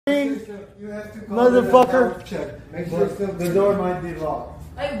You have to call motherfucker. Check. Make sure the door might be locked.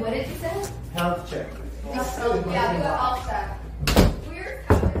 Wait, what did you say? Health check. Oh, yeah, do a health check.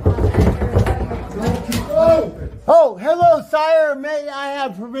 Oh, hello, sire. May I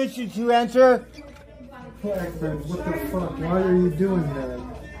have permission to enter? BlackBird, what the fuck? Why are you doing that?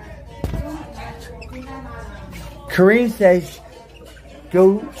 Corrine says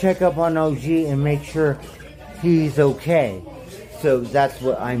go check up on OG and make sure he's okay. So that's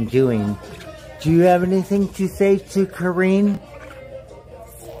what I'm doing. Do you have anything to say to Corrine?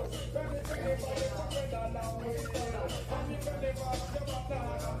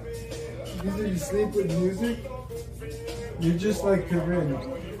 You sleep with music? You're just like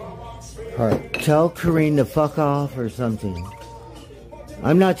Corrine. Alright, tell Corrine to fuck off or something.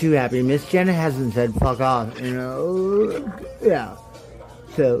 I'm not too happy. Miss Jenna hasn't said fuck off, you know. Yeah.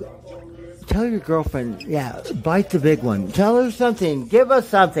 So, tell your girlfriend, yeah, bite the big one. Tell her something. Give us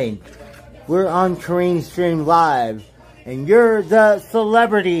something. We're on Corrine Stream Live, and you're the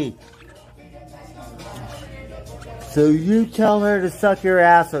celebrity. So you tell her to suck your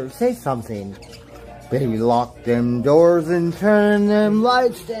ass or say something. Baby, lock them doors and turn them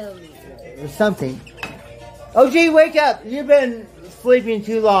lights down. Or something. OG, wake up! You've been sleeping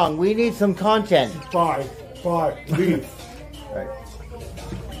too long. We need some content. Bye, leave. Right.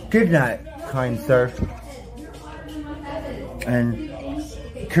 Good night, kind sir. And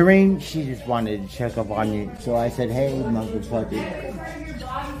Corrine, she just wanted to check up on you. So I said, hey, motherfucker. Hey,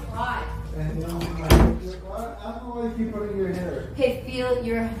 no, it's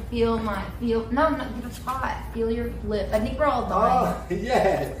hot. Feel your lip. I think we're all dying. Oh,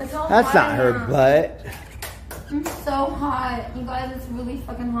 yeah. That's not her butt. I'm so hot. You guys, it's really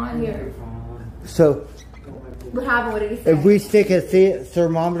fucking hot here. So, What happened? What did he say? if we stick a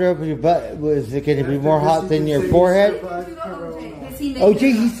thermometer up your butt, was it going to be more hot than your forehead? OG,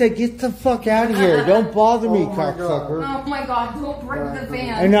 he said, get the fuck out of here. Don't bother me, cocksucker. Oh my god, don't break the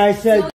fan. And I said,